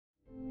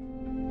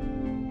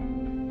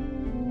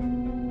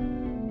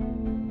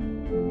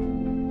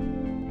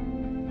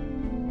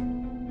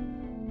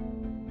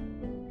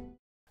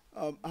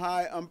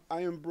Hi,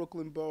 I am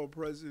Brooklyn Borough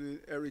President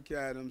Eric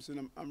Adams,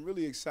 and I'm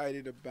really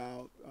excited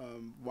about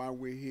why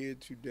we're here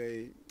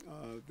today.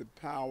 The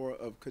power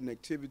of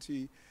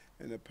connectivity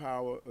and the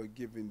power of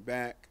giving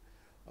back.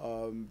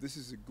 This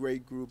is a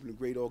great group and a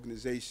great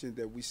organization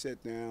that we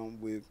sat down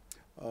with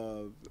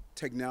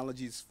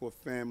technologies for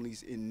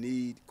families in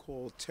need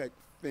called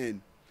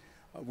TechFIN.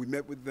 We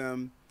met with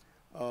them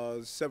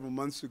several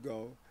months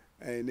ago,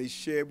 and they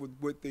shared with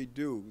what they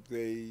do.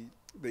 They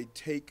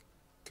take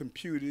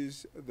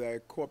computers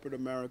that corporate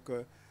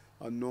America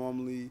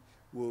normally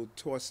will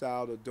toss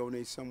out or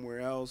donate somewhere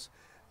else.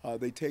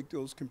 They take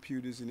those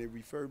computers and they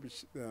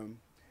refurbish them,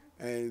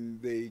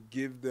 and they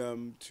give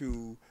them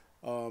to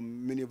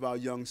many of our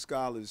young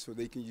scholars so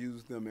they can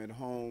use them at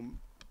home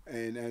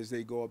and as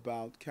they go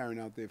about carrying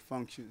out their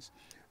functions.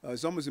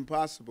 It's almost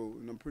impossible,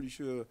 and I'm pretty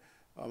sure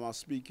our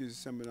speakers,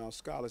 some of our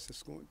scholars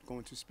that's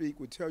going to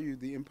speak, will tell you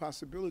the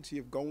impossibility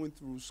of going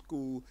through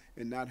school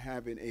and not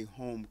having a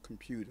home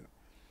computer,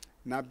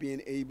 not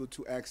being able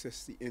to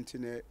access the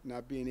internet,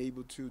 not being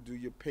able to do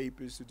your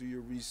papers, to do your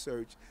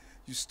research.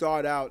 You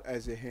start out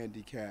as a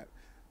handicap.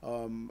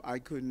 I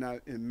could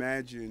not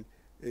imagine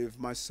if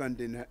my son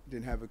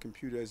didn't have a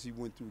computer as he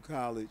went through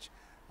college,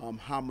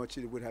 how much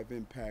it would have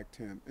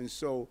impacted him. And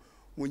so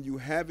when you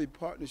have a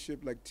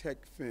partnership like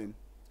TechFIN,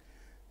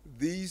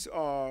 these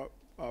are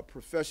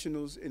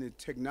professionals in the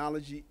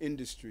technology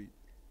industry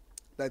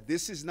that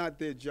this is not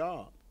their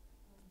job.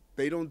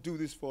 They don't do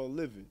this for a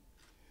living.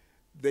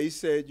 They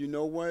said, you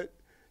know what,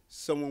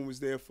 someone was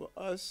there for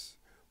us.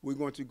 We're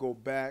going to go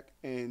back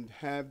and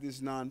have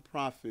this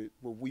nonprofit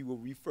where we will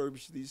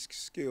refurbish these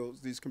skills,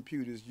 these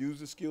computers,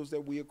 use the skills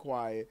that we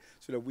acquired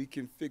so that we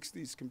can fix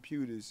these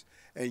computers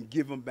and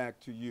give them back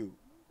to you,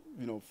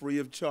 free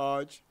of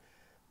charge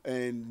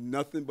and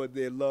nothing but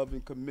their love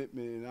and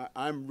commitment. And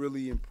I'm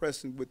really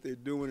impressed with what they're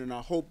doing, and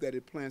I hope that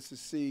it plants the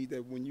seed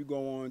that when you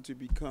go on to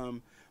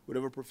become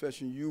whatever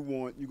profession you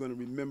want, you're going to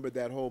remember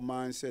that whole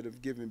mindset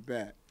of giving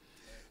back.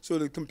 So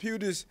the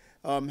computers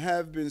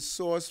have been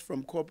sourced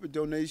from corporate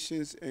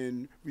donations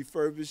and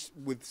refurbished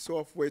with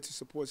software to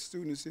support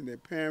students and their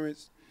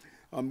parents.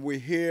 We're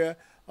here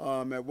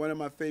at one of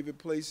my favorite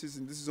places,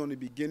 and this is only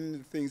the beginning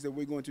of the things that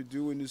we're going to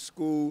do in the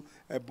school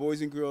at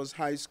Boys and Girls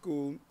High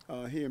School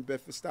here in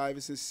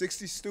Bedford-Stuyvesant.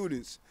 60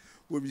 students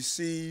will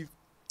receive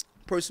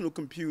personal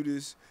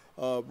computers,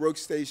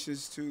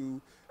 workstations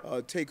to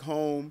take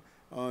home,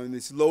 and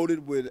it's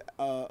loaded with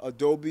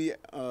Adobe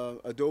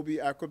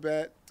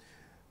Acrobat,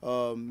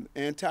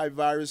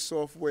 antivirus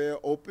software,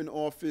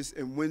 OpenOffice,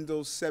 and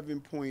Windows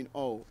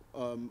 7.0.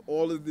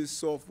 All of this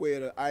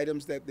software are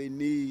items that they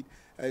need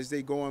as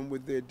they go on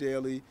with their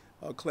daily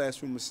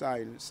classroom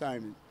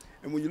assignment.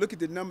 And when you look at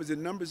the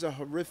numbers are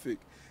horrific.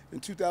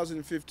 In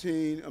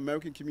 2015,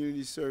 American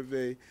Community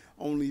Survey,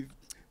 only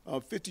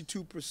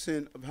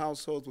 52% of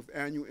households with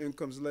annual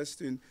incomes less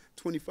than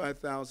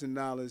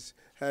 $25,000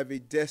 have a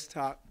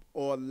desktop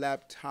or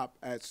laptop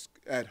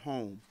at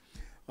home.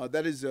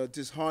 That is a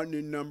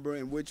disheartening number,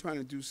 and we're trying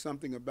to do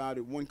something about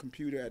it, one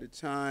computer at a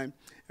time.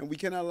 And we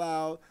cannot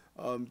allow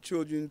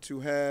children to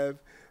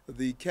have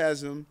the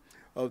chasm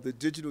of the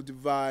digital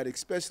divide,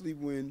 especially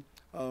when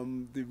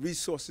the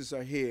resources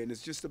are here. And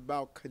it's just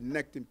about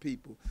connecting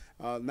people.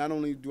 Not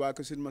only do I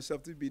consider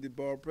myself to be the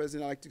borough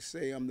president, I like to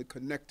say I'm the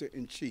connector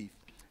in chief,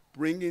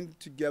 bringing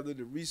together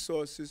the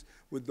resources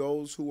with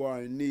those who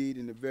are in need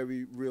in the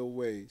very real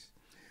ways.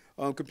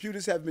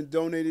 Computers have been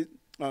donated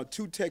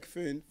to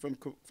TechFIN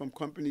from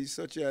companies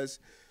such as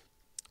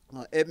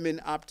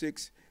Edmund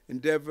Optics,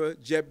 Endeavor,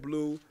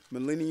 JetBlue,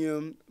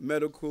 Millennium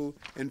Medical,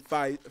 and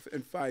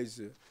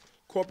Pfizer.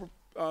 Corporate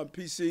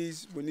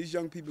PCs, when these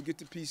young people get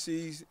to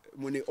PCs,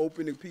 when they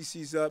open the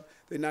PCs up,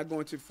 they're not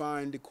going to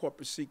find the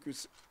corporate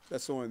secrets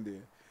that's on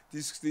there.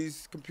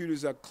 These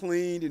computers are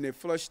cleaned and they're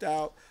flushed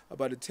out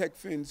by the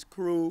TechFIN's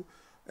crew,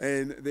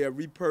 and they are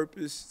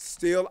repurposed,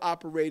 still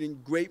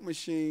operating great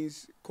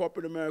machines.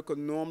 Corporate America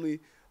normally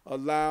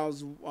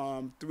allows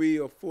 3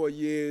 or 4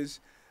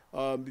 years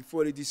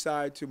before they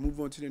decide to move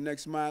on to the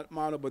next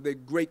model, but they're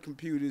great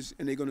computers,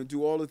 and they're going to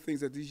do all the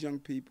things that these young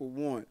people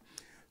want.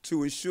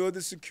 To ensure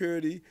the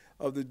security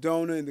of the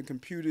donor and the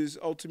computer's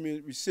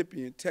ultimate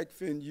recipient,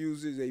 TechFIN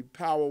uses a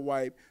power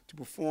wipe to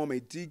perform a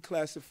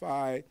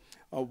declassified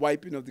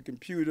wiping of the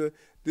computer.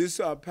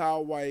 This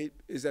power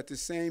wipe is at the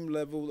same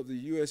level of the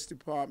U.S.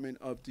 Department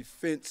of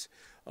Defense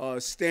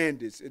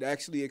standards. It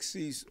actually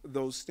exceeds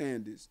those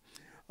standards.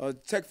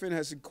 TechFIN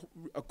has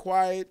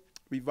acquired,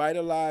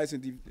 revitalized,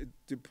 and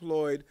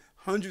deployed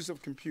hundreds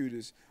of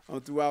computers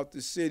throughout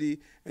the city.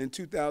 In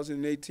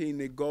 2018,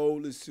 their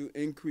goal is to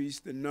increase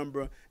the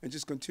number and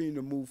just continue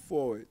to move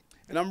forward.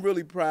 And I'm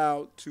really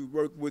proud to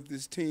work with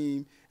this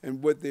team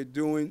and what they're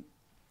doing.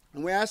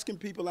 And we're asking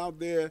people out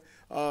there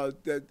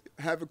that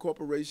have a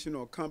corporation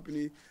or a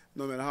company,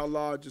 no matter how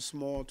large or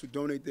small, to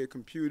donate their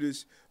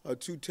computers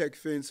to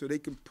TechFIN so they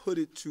can put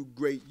it to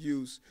great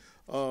use.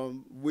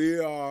 We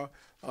are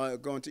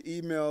going to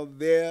email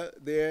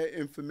their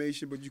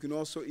information, but you can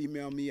also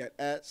email me at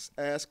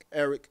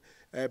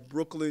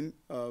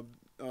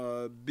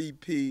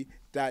askeric@brooklynbp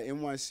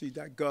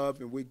 .nyc.gov,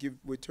 and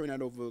we'll turn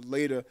that over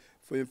later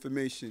for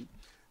information.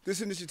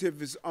 This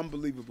initiative is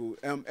unbelievable.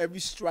 Every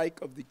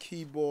strike of the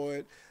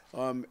keyboard,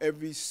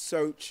 every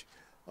search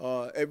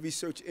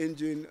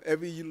engine,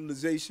 every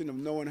utilization of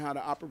knowing how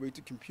to operate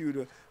the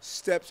computer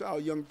steps our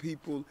young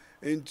people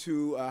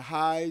into a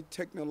high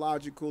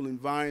technological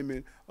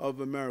environment of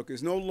America.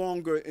 It's no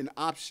longer an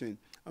option.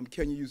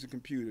 Can you use a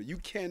computer? You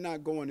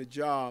cannot go on a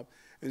job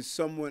and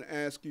someone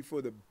asks you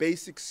for the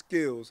basic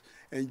skills,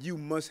 and you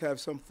must have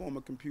some form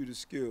of computer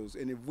skills.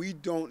 And if we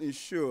don't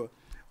ensure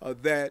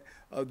that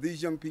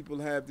these young people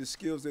have the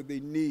skills that they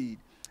need,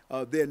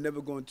 they're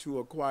never going to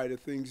acquire the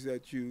things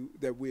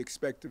that we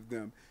expect of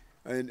them.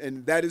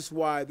 And that is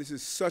why this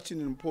is such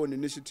an important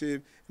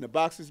initiative. And the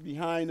boxes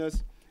behind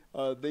us,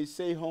 they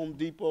say Home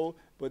Depot,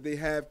 but they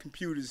have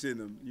computers in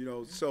them, you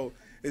know. So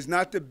it's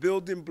not the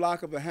building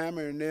block of a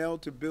hammer and nail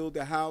to build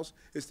a house.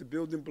 It's the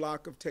building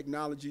block of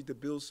technology to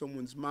build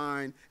someone's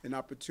mind and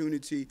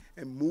opportunity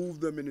and move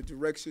them in a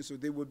direction so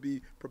they would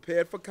be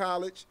prepared for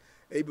college,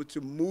 able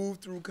to move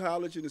through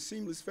college in a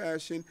seamless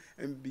fashion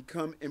and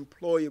become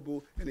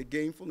employable in a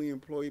gainfully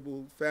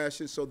employable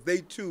fashion so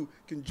they too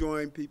can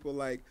join people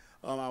like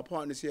our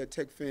partners here at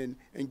TechFIN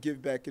and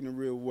give back in a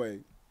real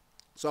way.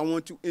 So I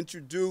want to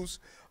introduce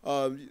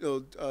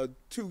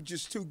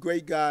two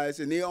great guys,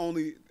 and they're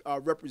only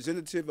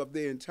representative of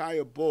their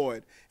entire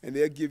board, and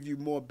they'll give you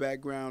more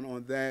background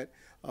on that.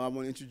 I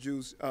want to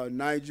introduce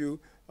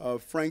Nigel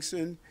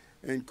Frankson,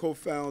 and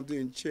co-founder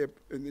and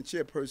the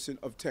chairperson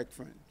of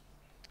TechFIN.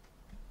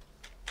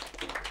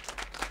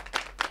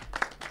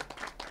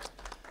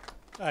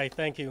 Hi,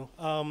 thank you.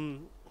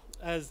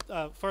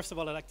 First of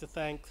all, I'd like to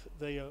thank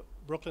the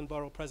Brooklyn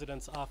Borough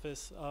President's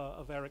Office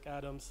of Eric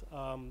Adams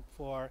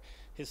for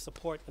his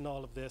support in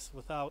all of this.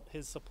 Without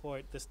his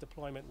support, this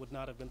deployment would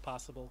not have been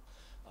possible.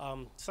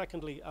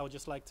 Secondly, I would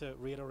just like to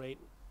reiterate,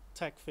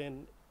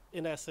 TechFIN,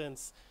 in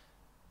essence,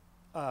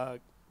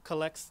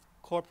 collects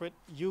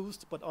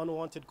used but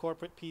unwanted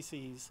corporate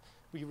PCs.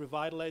 We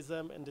revitalize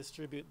them and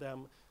distribute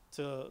them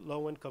to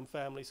low-income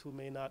families who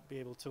may not be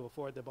able to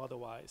afford them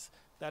otherwise.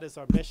 That is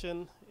our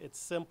mission. It's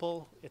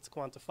simple, it's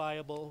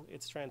quantifiable,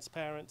 it's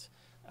transparent,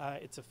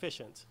 it's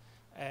efficient.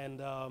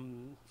 And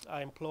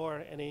I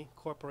implore any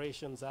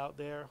corporations out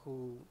there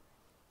who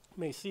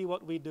may see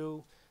what we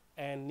do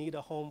and need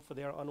a home for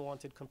their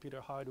unwanted computer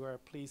hardware,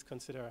 please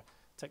consider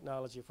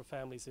technology for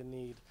families in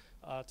need.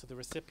 To the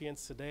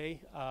recipients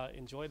today,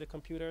 enjoy the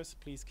computers.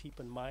 Please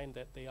keep in mind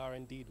that they are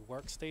indeed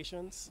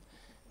workstations.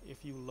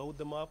 If you load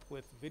them up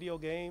with video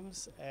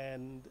games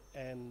and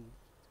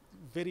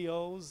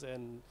videos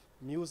and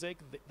music,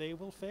 they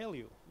will fail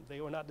you.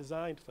 They were not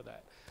designed for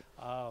that.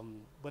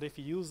 But if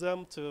you use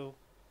them to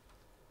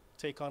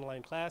take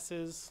online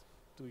classes,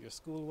 do your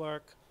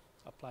schoolwork,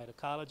 apply to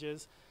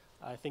colleges,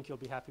 I think you'll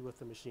be happy with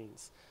the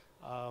machines.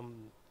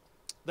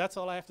 That's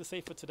all I have to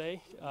say for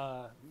today.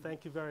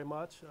 Thank you very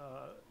much.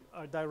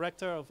 Our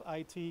Director of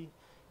IT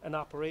and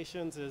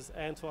Operations is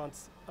Antoine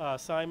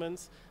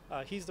Simons.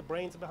 He's the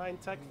brains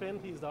behind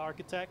TechFIN. He's the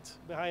architect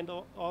behind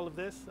all of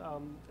this.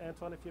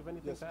 Antoine, if you have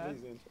anything to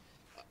add. Please,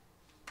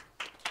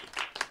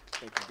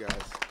 Thank you,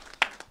 guys.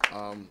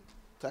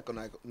 To echo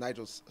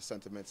Nigel's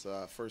sentiments,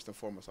 first and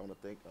foremost, I want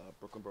to thank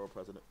Brooklyn Borough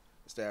President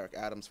Mr. Eric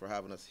Adams for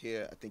having us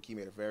here. I think he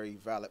made a very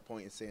valid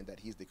point in saying that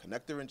he's the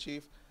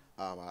connector-in-chief.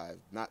 I've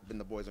not been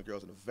the Boys and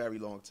Girls in a very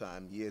long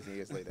time. Years and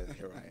years later,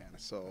 here I am.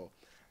 So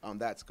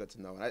that's good to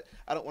know. And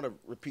I don't want to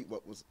repeat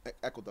what was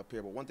echoed up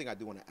here, but one thing I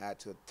do want to add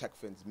to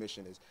TechFIN's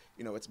mission is,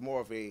 you know, it's more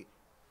of a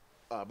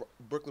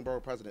Brooklyn Borough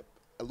President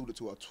alluded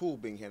to a tool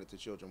being handed to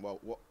children.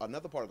 Well,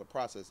 another part of the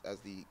process as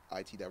the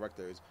IT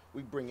director is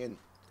we bring in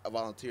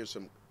volunteers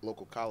from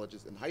local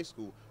colleges and high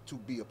school to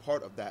be a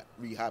part of that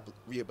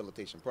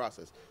rehabilitation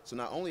process. So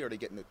not only are they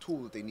getting the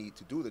tool that they need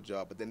to do the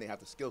job, but then they have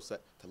the skill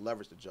set to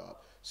leverage the job.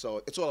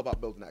 So it's all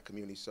about building that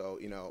community. So,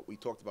 you know, we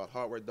talked about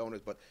hardware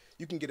donors, but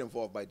you can get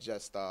involved by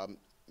just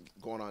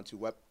going on to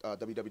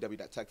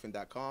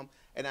www.techfin.com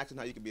and asking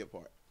how you can be a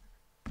part.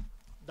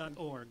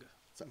 .org.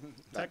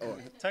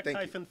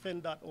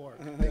 Tech-fin.org.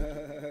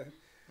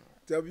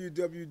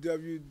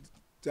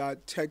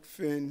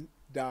 www.techfin.org.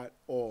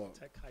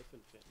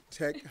 Tech-fin.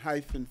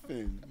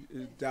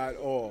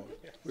 Tech-fin.org.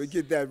 We'll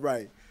get that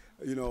right.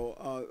 You know,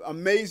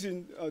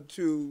 amazing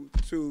to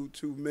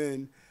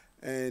men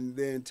and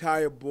the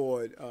entire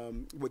board,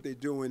 what they're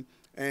doing,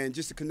 and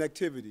just the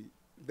connectivity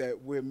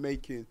that we're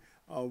making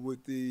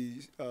with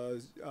the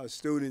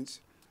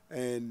students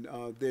and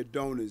their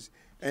donors.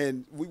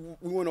 And we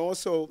want to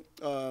also,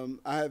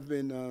 I have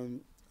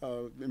been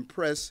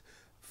impressed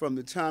from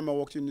the time I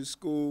walked into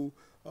school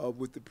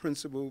with the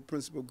Principal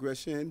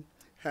Gresham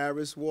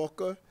Harris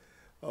Walker,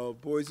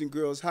 Boys and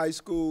Girls High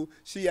School.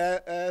 She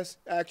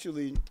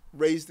actually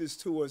raised this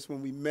to us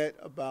when we met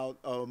about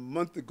a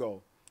month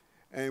ago.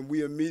 And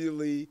we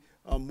immediately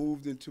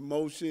moved into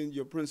motion.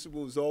 Your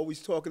principal is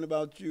always talking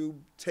about you,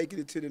 taking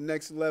it to the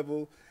next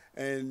level,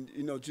 and,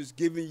 you know, just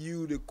giving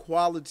you the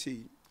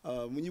quality.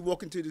 When you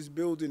walk into this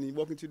building and you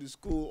walk into the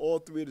school, all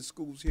three of the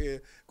schools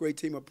here, great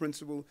team of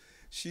principal,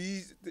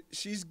 she's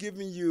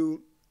giving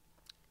you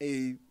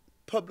a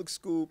public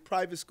school,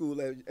 private school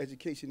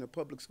education, a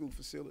public school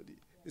facility.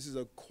 This is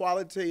a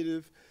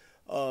qualitative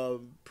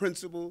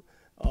principal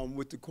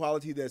with the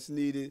quality that's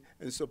needed.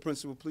 And so,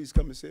 Principal, please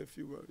come and say a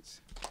few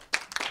words.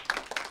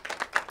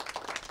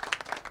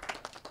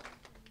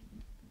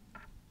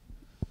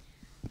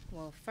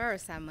 Well,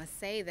 first, I must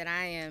say that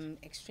I am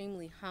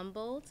extremely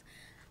humbled.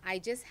 I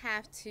just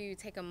have to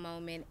take a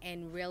moment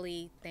and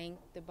really thank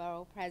the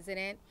Borough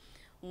President.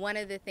 One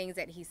of the things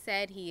that he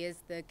said, he is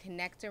the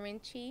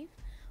connector-in-chief,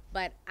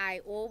 but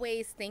I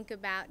always think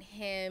about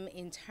him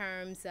in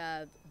terms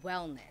of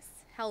wellness,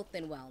 health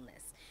and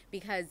wellness,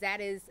 because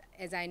that is,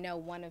 as I know,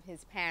 one of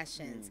his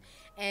passions.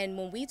 And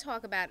when we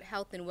talk about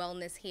health and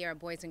wellness here at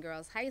Boys and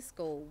Girls High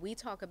School, we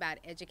talk about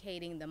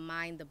educating the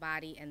mind, the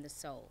body, and the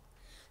soul.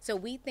 So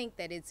we think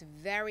that it's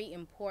very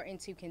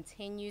important to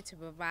continue to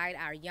provide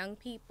our young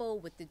people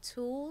with the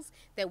tools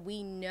that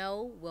we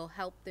know will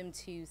help them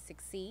to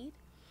succeed.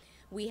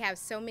 We have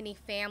so many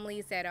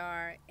families that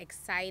are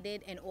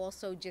excited and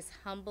also just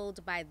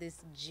humbled by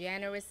this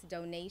generous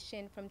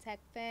donation from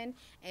TechFIN,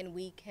 and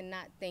we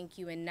cannot thank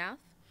you enough.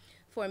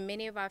 For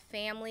many of our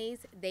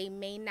families, they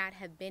may not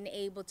have been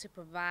able to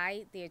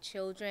provide their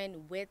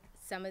children with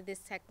some of this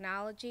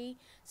technology,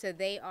 so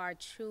they are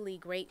truly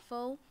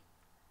grateful.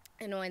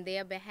 And on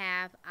their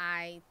behalf,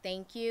 I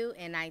thank you,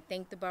 and I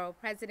thank the Borough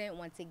President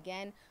once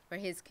again for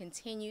his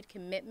continued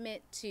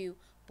commitment to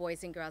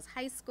Boys and Girls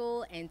High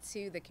School and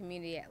to the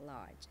community at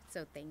large.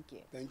 So thank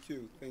you. Thank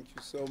you. Thank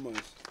you so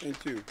much.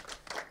 Thank you.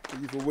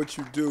 Thank you for what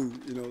you do.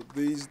 You know,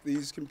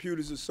 these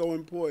computers are so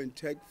important.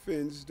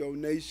 TechFIN's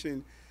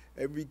donation,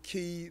 every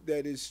key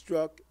that is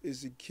struck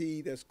is a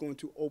key that's going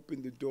to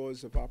open the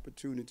doors of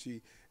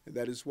opportunity. And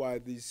that is why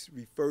these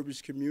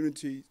refurbished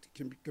community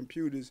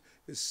computers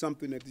is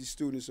something that these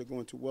students are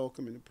going to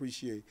welcome and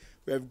appreciate.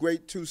 We have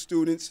two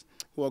students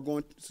who are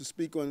going to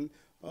speak on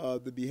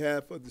the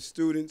behalf of the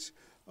students,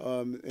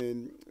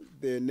 and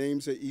their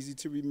names are easy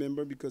to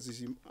remember because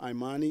it's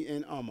Imani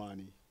and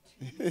Armani.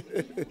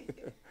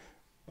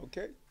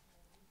 Okay?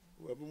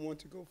 Whoever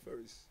wants to go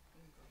first.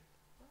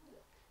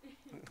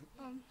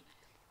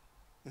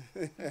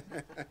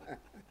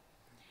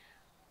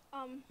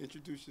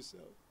 Introduce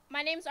yourself.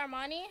 My name's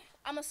Armani.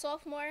 I'm a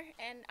sophomore,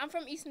 and I'm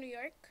from East New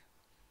York.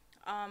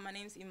 My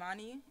name's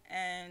Imani,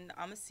 and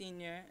I'm a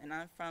senior, and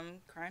I'm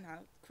from Crown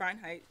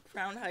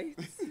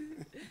Heights.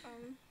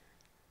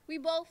 We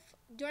both,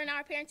 during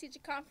our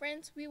parent-teacher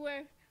conference, we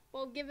were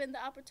both given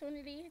the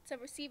opportunity to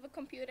receive a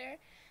computer.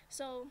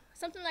 So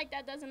something like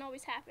that doesn't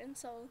always happen.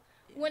 So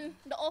when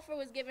the offer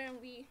was given,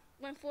 we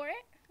went for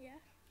it. Yeah.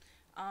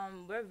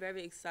 We're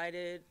very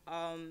excited.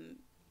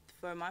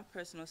 For my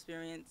personal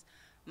experience,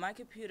 my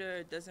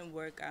computer doesn't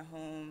work at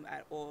home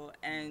at all,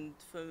 and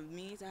for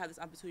me to have this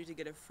opportunity to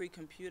get a free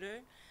computer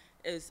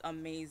is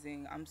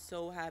amazing. I'm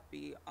so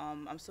happy.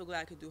 I'm so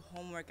glad I could do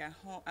homework at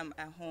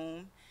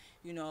home,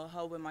 you know,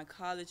 help with my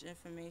college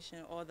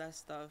information, all that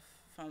stuff.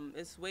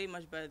 It's way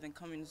much better than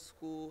coming to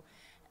school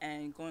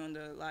and going to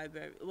the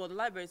library. Well, the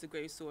library is a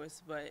great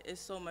source, but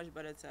it's so much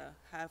better to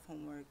have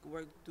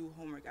do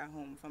homework at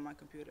home from my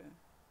computer.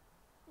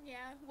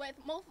 Yeah, with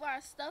most of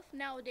our stuff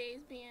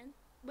nowadays being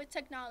with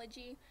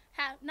technology,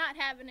 not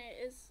having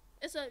it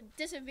it's a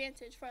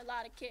disadvantage for a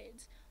lot of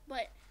kids.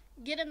 But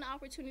getting the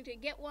opportunity to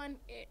get one,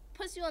 it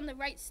puts you on the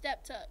right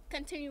step to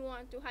continue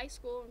on through high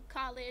school and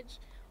college,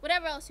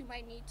 whatever else you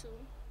might need to.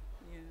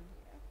 Yeah.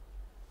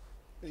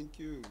 Thank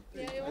you.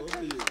 Yeah,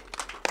 Thank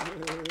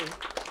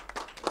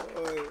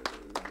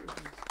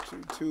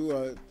you.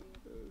 To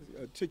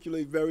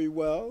articulate very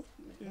well,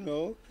 you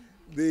know.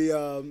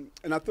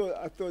 And I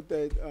thought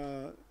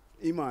that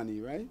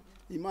Imani, right?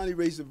 Imani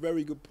raised a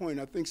very good point.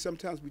 I think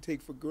sometimes we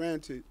take for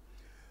granted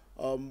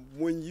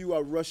when you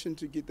are rushing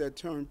to get that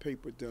term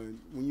paper done,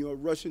 when you are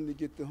rushing to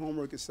get the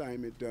homework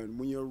assignment done,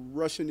 when you're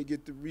rushing to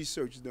get the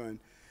research done.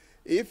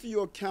 If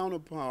your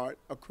counterpart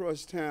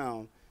across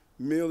town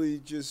merely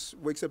just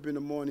wakes up in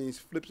the morning,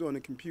 flips on the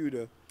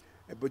computer,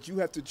 but you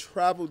have to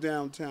travel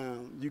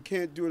downtown, you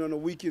can't do it on the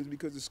weekends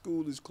because the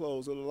school is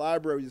closed or the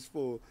library is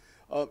full,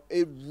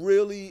 it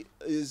really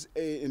is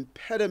an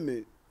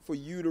impediment for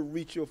you to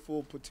reach your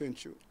full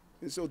potential.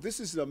 And so this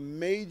is a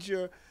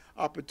major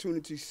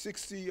opportunity.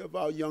 60 of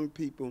our young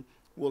people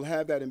will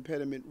have that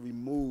impediment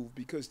removed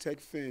because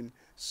TechFIN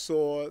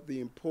saw the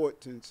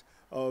importance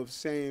of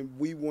saying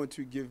we want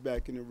to give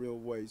back in a real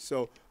way.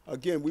 So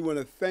again, we want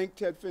to thank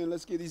TechFIN.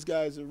 Let's give these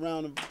guys a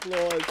round of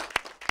applause.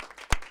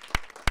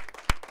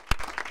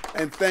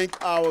 And thank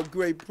our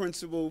great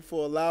principal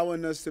for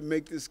allowing us to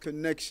make this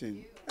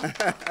connection.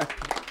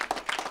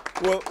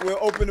 We'll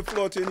open the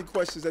floor to any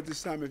questions at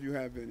this time if you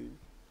have any.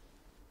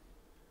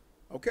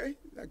 Okay,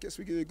 I guess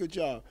we did a good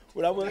job.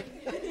 What I want,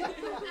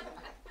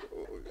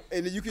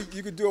 and you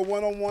could do a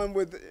one-on-one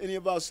with any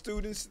of our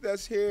students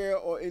that's here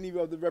or any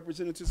of the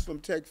representatives from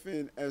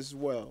TechFIN as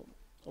well.